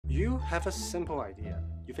have a simple idea.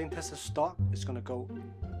 You think Tesla stock is gonna go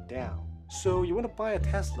down. So you want to buy a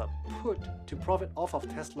Tesla put to profit off of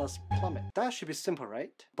Tesla's plummet. That should be simple,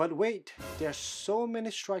 right? But wait, there are so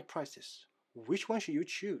many strike prices. Which one should you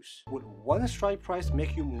choose? Would one strike price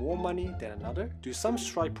make you more money than another? Do some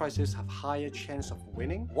strike prices have higher chance of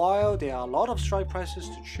winning? While there are a lot of strike prices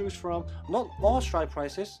to choose from, not all strike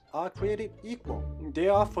prices are created equal.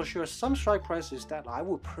 There are for sure some strike prices that I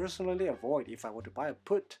would personally avoid if I were to buy a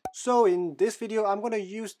put. So in this video, I'm going to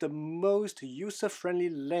use the most user-friendly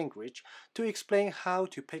language to explain how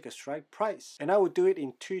to pick a strike price. And I will do it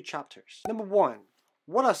in 2 chapters. Number 1.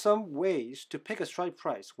 What are some ways to pick a strike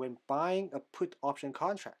price when buying a put option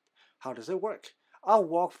contract? How does it work? I'll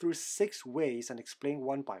walk through 6 ways and explain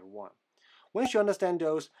one by one. Once you understand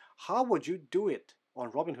those, how would you do it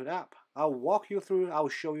on Robinhood app? I'll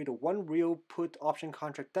show you the one real put option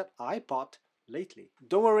contract that I bought lately.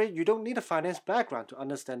 Don't worry, you don't need a finance background to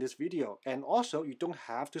understand this video, and also you don't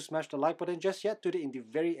have to smash the like button just yet. Do it in the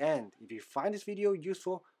very end if you find this video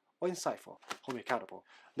useful or insightful. Hold me accountable.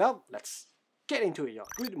 Now let's get into it, y'all.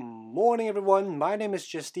 Good morning, everyone. My name is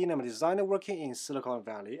Justine. I'm a designer working in Silicon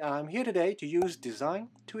Valley, and I'm here today to use design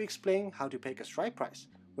to explain how to pick a strike price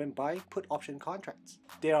when buying put option contracts.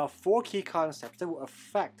 There are 4 key concepts that will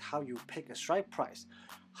affect how you pick a strike price: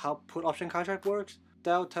 how put option contract works,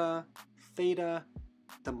 delta, theta,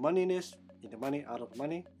 the moneyness, in the money, out of the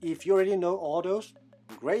money. If you already know all those,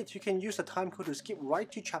 great, you can use the time code to skip right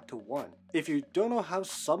to chapter 1. If you don't know how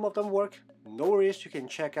some of them work, no worries, you can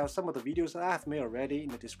check out some of the videos that I have made already in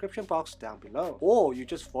the description box down below. Or you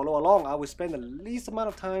just follow along. I will spend the least amount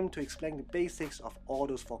of time to explain the basics of all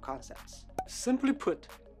those 4 concepts. Simply put,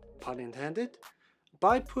 pun intended,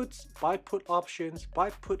 buy puts, buy put options, buy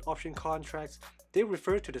put option contracts, they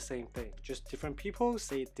refer to the same thing, just different people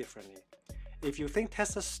say it differently. If you think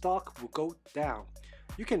Tesla stock will go down,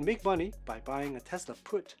 you can make money by buying a Tesla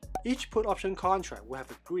put. Each put option contract will have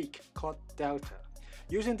a Greek called delta.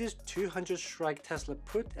 Using this 200 strike Tesla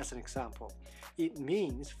put as an example, it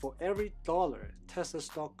means for every dollar Tesla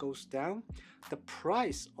stock goes down, the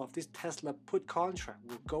price of this Tesla put contract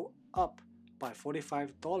will go up by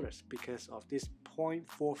 $45 because of this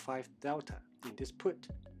 0.45 delta in this put.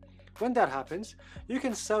 When that happens, you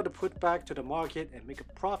can sell the put back to the market and make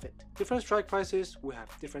a profit. Different strike prices will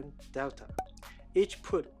have different delta. Each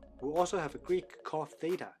put will also have a Greek called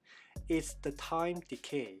theta. It's the time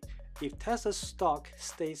decay. If Tesla's stock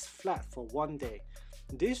stays flat for 1 day,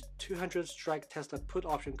 this 200 strike Tesla put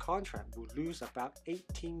option contract will lose about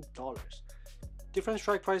 $18. Different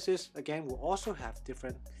strike prices again will also have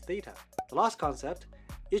different theta. The last concept,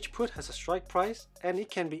 each put has a strike price and it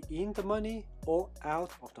can be in the money or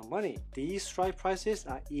out of the money. These strike prices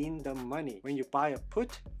are in the money. When you buy a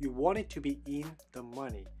put, you want it to be in the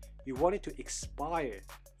money. You want it to expire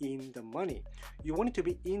in the money. You want it to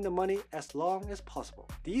be in the money as long as possible.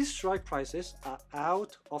 These strike prices are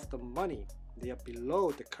out of the money. They are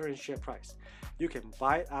below the current share price. You can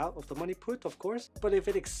buy it out of the money put, of course, but if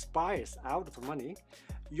it expires out of the money,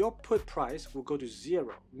 your put price will go to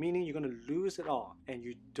 0, meaning you're going to lose it all, and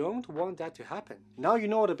you don't want that to happen. Now you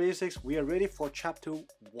know all the basics, we are ready for chapter 1.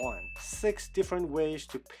 6 different ways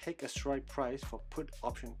to pick a strike price for put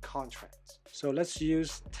option contracts. So let's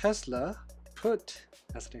use Tesla put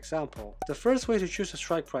as an example. The first way to choose a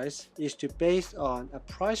strike price is to base on a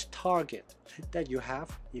price target that you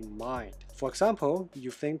have in mind. For example,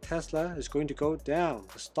 you think Tesla is going to go down,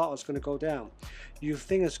 the stock is going to go down. You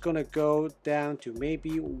think it's going to go down to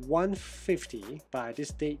maybe 150 by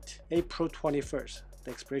this date, April 21st,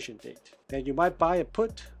 the expiration date. Then you might buy a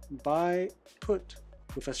put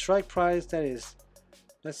with a strike price that is,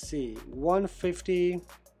 let's see, 150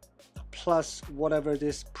 plus whatever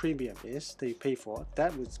this premium is that you pay for.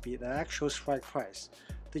 That would be the actual strike price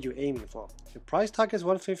that you're aiming for. Your price target is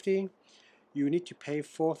 150, you need to pay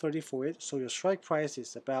 430 for it, so your strike price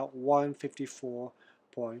is about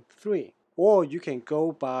 154.3. Or you can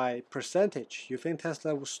go by percentage. You think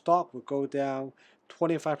Tesla stock will go down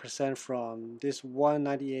 25% from this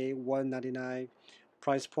 198, 199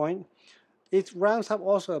 price point. It rounds up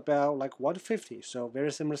also about like 150, so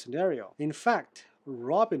very similar scenario. In fact,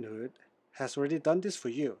 Robinhood has already done this for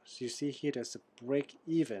you. So you see here there's a break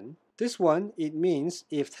even. This one, it means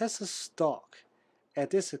if Tesla's stock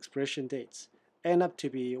at this expiration dates end up to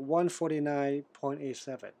be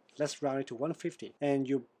 149.87, let's round it to 150, and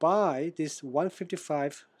you buy this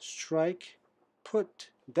 155 strike put,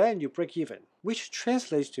 then you break even, which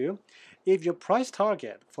translates to, if your price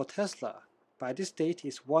target for Tesla by this date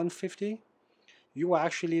is 150, you are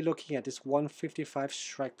actually looking at this 155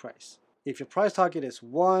 strike price. If your price target is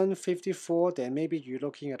 154, then maybe you're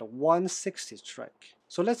looking at a 160 strike.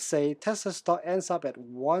 So let's say Tesla stock ends up at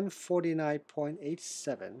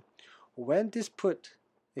 149.87. When this put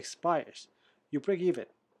expires, you break even.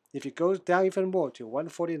 If it goes down even more to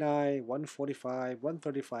 149, 145,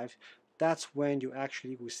 135, that's when you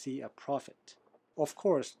actually will see a profit. Of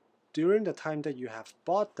course, during the time that you have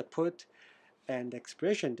bought the put and the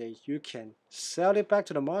expiration date, you can sell it back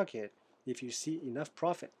to the market if you see enough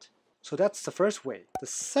profit. So that's the first way. The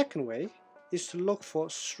second way is to look for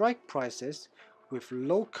strike prices with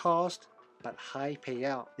low cost but high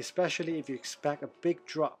payout, especially if you expect a big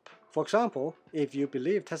drop. For example, if you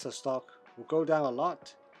believe Tesla stock will go down a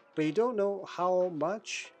lot, but you don't know how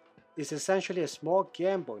much, it's essentially a small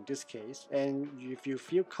gamble in this case, and if you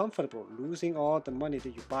feel comfortable losing all the money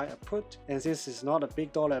that you buy a put, and since it's not a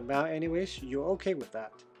big dollar amount anyways, you're okay with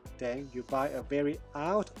that, then you buy a very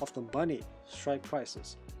out of the money strike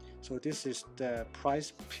prices. So this is the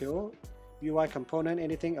price pill UI component.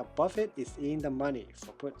 Anything above it is in the money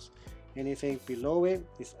for puts. Anything below it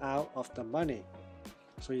is out of the money.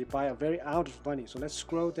 So you buy a very out of money. So let's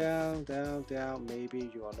scroll down, down, down.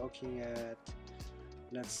 Maybe you are looking at,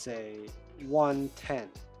 let's say 110.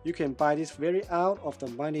 You can buy this very out of the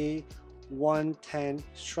money 110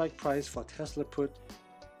 strike price for Tesla put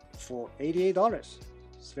for $88.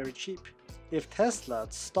 It's very cheap. If Tesla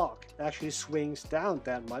stock actually swings down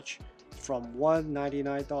that much from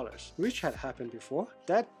 $199, which had happened before,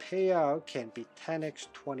 that payout can be 10x,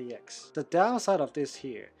 20x. The downside of this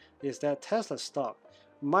here is that Tesla stock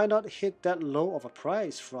might not hit that low of a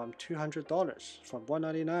price from $200, from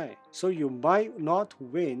 $199. So you might not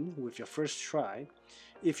win with your first try.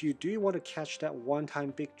 If you do want to catch that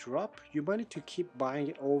one-time big drop, you might need to keep buying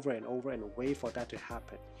it over and over and wait for that to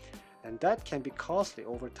happen. And that can be costly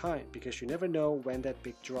over time because you never know when that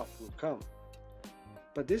big drop will come.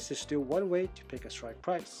 But this is still one way to pick a strike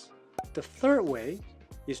price. The third way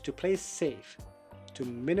is to play safe to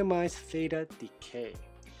minimize theta decay.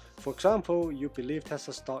 For example, you believe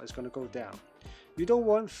Tesla stock is going to go down. You don't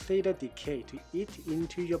want theta decay to eat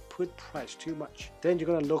into your put price too much. Then you're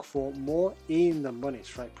going to look for more in the money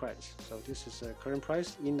strike price. So this is a current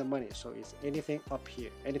price in the money. So it's anything up here,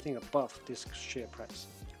 anything above this share price.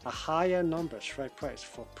 A higher number strike price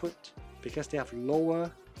for put because they have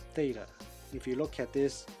lower theta. If you look at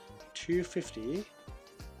this 250,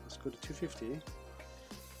 let's go to 250.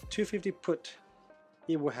 250 put,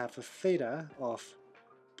 it will have a theta of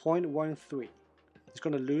 0.13. It's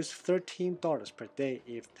going to lose $13 per day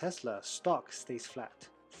if Tesla stock stays flat.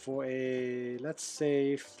 For a, let's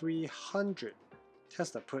say 300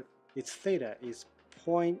 Tesla put, its theta is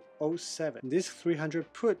 0.07. This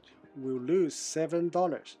 300 put will lose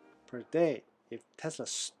 $7 per day if Tesla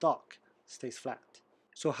stock stays flat.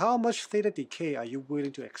 So how much theta decay are you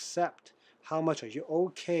willing to accept? How much are you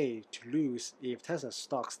okay to lose if Tesla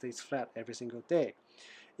stock stays flat every single day?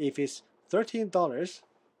 If it's $13,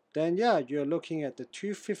 then yeah, you're looking at the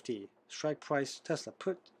 250 strike price Tesla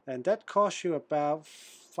put, and that costs you about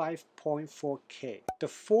 5.4K. The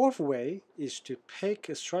fourth way is to pick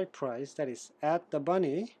a strike price that is at the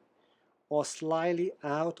money or slightly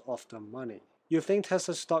out of the money. You think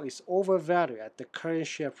Tesla stock is overvalued at the current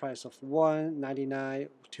share price of $199,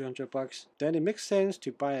 $200, then it makes sense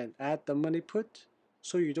to buy an at the money put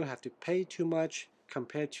so you don't have to pay too much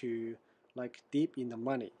compared to like deep in the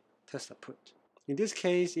money Tesla put. In this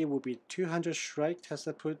case, it will be 200 strike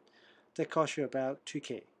Tesla put that costs you about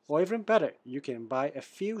 2K. Or even better, you can buy a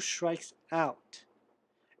few strikes out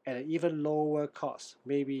at an even lower cost,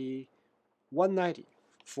 maybe 190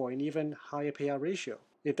 for an even higher payout ratio.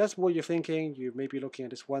 If that's what you're thinking, you may be looking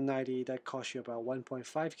at this 190 that costs you about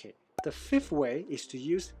 1.5K. The fifth way is to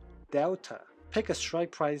use delta. Pick a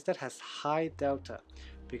strike price that has high delta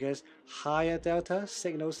because higher delta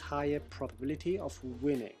signals higher probability of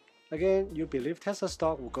winning. Again, you believe Tesla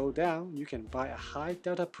stock will go down, you can buy a high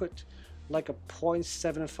delta put like a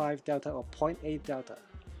 0.75 delta or 0.8 delta.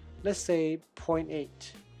 Let's say 0.8.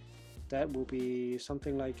 That will be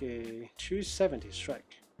something like a 270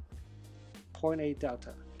 strike. 0.8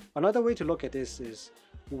 delta. Another way to look at this is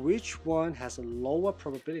which one has a lower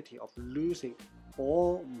probability of losing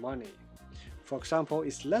all money. For example,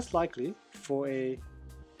 it's less likely for a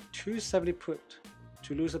 270 put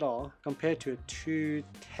to lose it all compared to a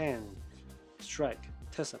 210 strike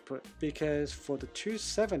Tesla put, because for the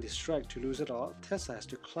 270 strike to lose it all, Tesla has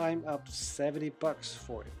to climb up $70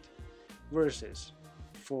 for it, versus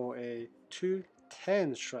for a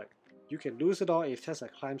 210 strike you can lose it all if Tesla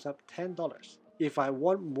climbs up $10. If I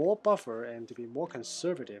want more buffer and to be more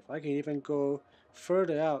conservative, I can even go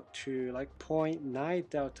further out to like 0.9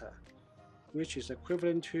 delta which is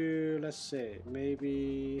equivalent to, let's say,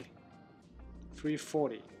 maybe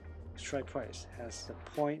 340 strike price has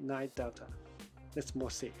a 0.9 delta. That's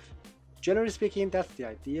more safe. Generally speaking, that's the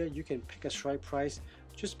idea. You can pick a strike price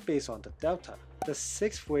just based on the delta. The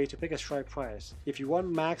sixth way to pick a strike price, if you want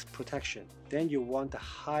max protection, then you want the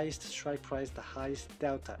highest strike price, the highest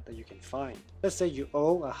delta that you can find. Let's say you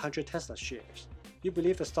own 100 Tesla shares. You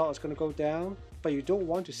believe the stock is going to go down, but you don't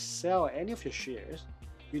want to sell any of your shares.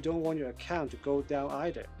 You don't want your account to go down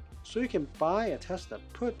either. So you can buy a Tesla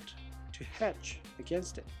put to hedge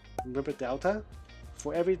against it. Remember delta?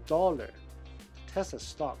 For every dollar Tesla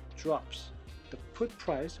stock drops, the put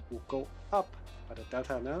price will go up by the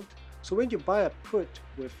delta amount. So when you buy a put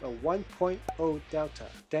with a 1.0 delta,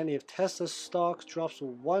 then if Tesla stock drops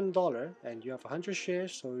to $1 and you have 100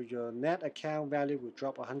 shares, so your net account value will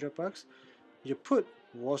drop $100, your put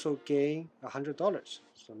will also gain $100.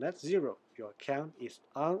 So net zero, your account is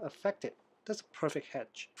unaffected. That's a perfect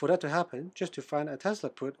hedge. For that to happen, just to find a Tesla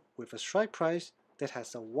put with a strike price that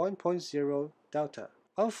has a 1.0 delta.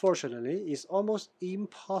 Unfortunately, it's almost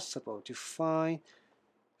impossible to find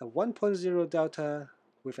a 1.0 delta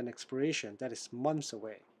with an expiration that is months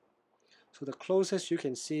away. So the closest you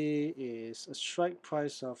can see is a strike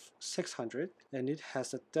price of 600 and it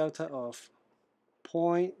has a delta of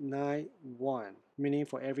 0.91, meaning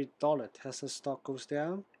for every dollar Tesla stock goes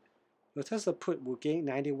down, your Tesla put will gain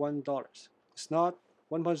 $91. It's not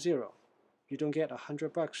 1.0. You don't get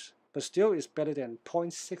 $100, but still it's better than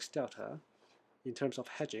 0.6 delta in terms of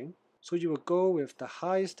hedging. So you will go with the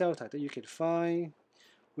highest delta that you can find,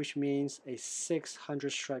 which means a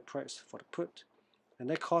 600 strike price for the put. And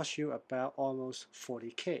that costs you about almost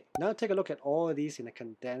 40K. Now take a look at all of these in a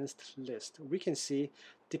condensed list. We can see,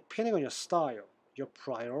 depending on your style, your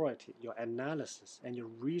priority, your analysis, and your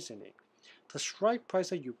reasoning, the strike price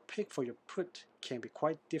that you pick for your put can be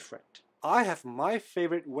quite different. I have my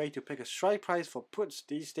favorite way to pick a strike price for puts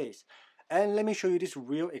these days. And let me show you this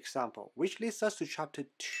real example, which leads us to chapter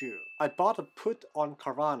 2. I bought a put on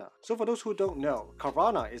Carvana. So for those who don't know,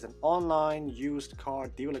 Carvana is an online used car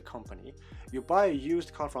dealer company. You buy a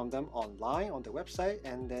used car from them online on the website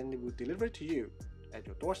and then they will deliver it to you at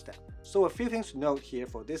your doorstep. So a few things to note here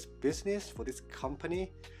for this business, for this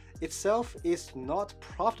company itself is not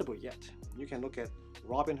profitable yet. You can look at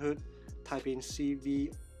Robinhood, type in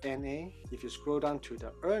Cvna. If you scroll down to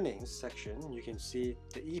the earnings section, you can see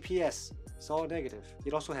the EPS is all negative.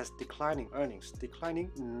 It also has declining earnings, declining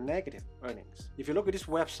negative earnings. If you look at this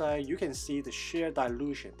website, you can see the share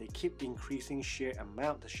dilution. They keep increasing share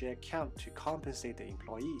amount, the share count to compensate the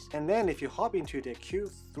employees. And then if you hop into their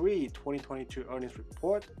Q3 2022 earnings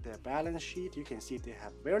report, their balance sheet, you can see they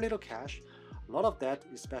have very little cash, a lot of debt,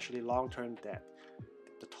 especially long-term debt.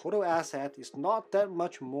 The total asset is not that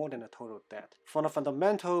much more than the total debt. From a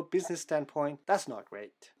fundamental business standpoint, that's not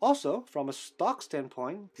great. Also, from a stock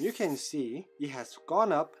standpoint, you can see it has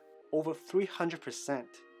gone up over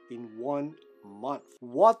 300% in 1 month.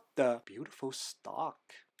 What the beautiful stock.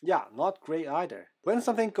 Yeah, not great either. When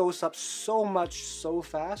something goes up so much so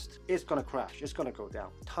fast, it's gonna crash, it's gonna go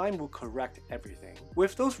down. Time will correct everything.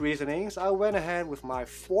 With those reasonings, I went ahead with my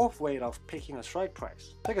fourth way of picking a strike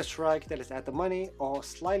price. Pick a strike that is at the money or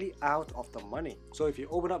slightly out of the money. So if you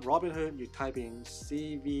open up Robinhood, you type in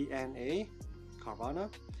Cvna, Carvana,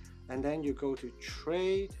 and then you go to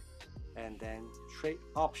trade and then trade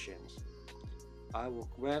options.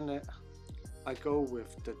 I go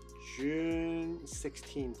with the June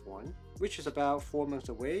 16th one, which is about 4 months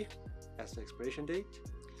away as the expiration date.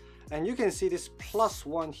 And you can see this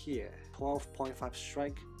 +1 here, 12.5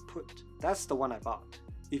 strike put. That's the one I bought.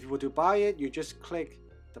 If you were to buy it, you just click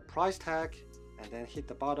the price tag and then hit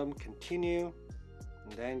the bottom, continue,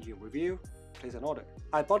 and then you review, place an order.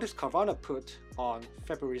 I bought this Carvana put on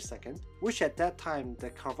February 2nd, which at that time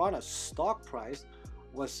the Carvana stock price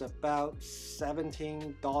was about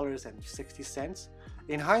 $17.60.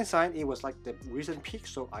 In hindsight, it was like the recent peak,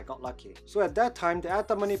 so I got lucky. So at that time, the at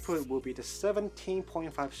the money put will be the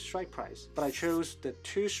 17.5 strike price, but I chose the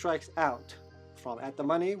 2 strikes out from at the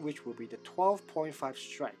money, which will be the 12.5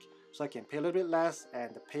 strike. So I can pay a little bit less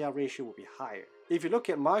and the payout ratio will be higher. If you look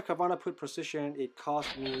at my Carvana put position, it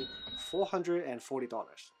cost me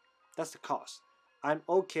 $440. That's the cost. I'm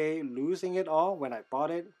okay losing it all when I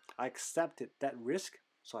bought it. I accepted that risk,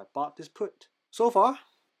 so I bought this put. So far,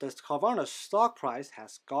 the Carvana stock price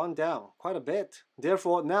has gone down quite a bit.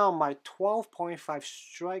 Therefore, now my 12.5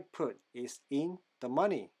 strike put is in the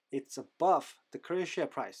money. It's above the current share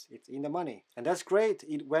price. It's in the money. And that's great.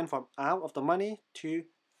 It went from out of the money to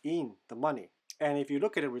in the money. And if you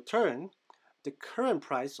look at the return, The current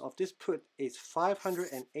price of this put is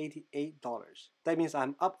 $588. That means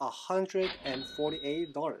I'm up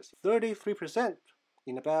 $148, 33%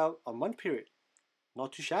 in about a month period.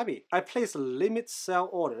 Not too shabby. I placed a limit sell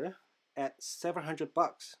order at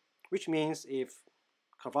 $700, which means if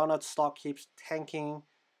Carvana stock keeps tanking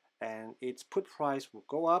and its put price will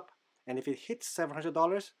go up, and if it hits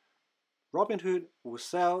 $700, Robinhood will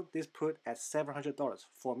sell this put at $700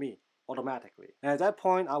 for me automatically. And at that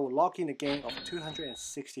point, I will lock in a gain of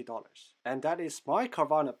 $260. And that is my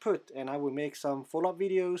Carvana put, and I will make some follow-up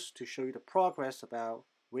videos to show you the progress about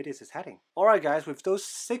where this is heading. Alright guys, with those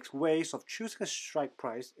 6 ways of choosing a strike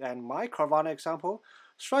price and my Carvana example,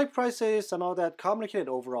 strike prices are not that complicated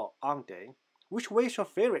overall, aren't they? Which way is your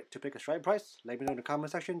favorite to pick a strike price? Let me know in the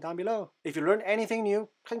comment section down below. If you learned anything new,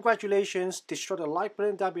 congratulations! Destroy the like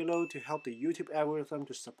button down below to help the YouTube algorithm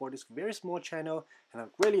to support this very small channel, and I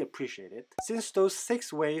really appreciate it. Since those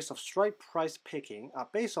 6 ways of strike price picking are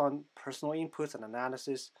based on personal inputs and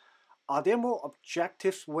analysis, are there more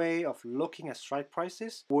objective way of looking at strike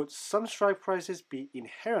prices? Would some strike prices be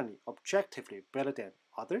inherently objectively better than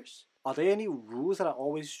others? Are there any rules that are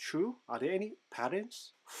always true? Are there any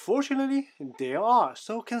patterns? Fortunately, there are,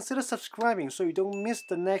 so consider subscribing so you don't miss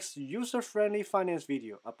the next user-friendly finance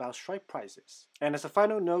video about strike prices. And as a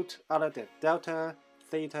final note, other than delta,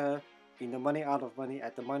 theta, in the money, out of money,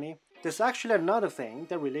 at the money, there's actually another thing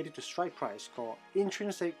that related to strike price called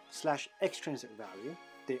intrinsic/extrinsic value.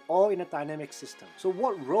 They're all in a dynamic system. So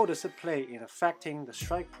what role does it play in affecting the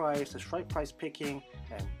strike price picking,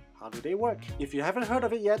 and how do they work? If you haven't heard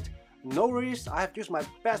of it yet, no worries, I have used my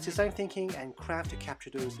best design thinking and craft to capture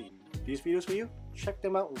those in these videos for you. Check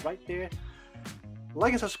them out right there.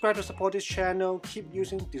 Like and subscribe to support this channel. Keep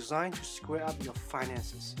using design to square up your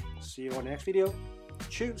finances. See you on the next video.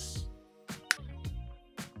 Cheers!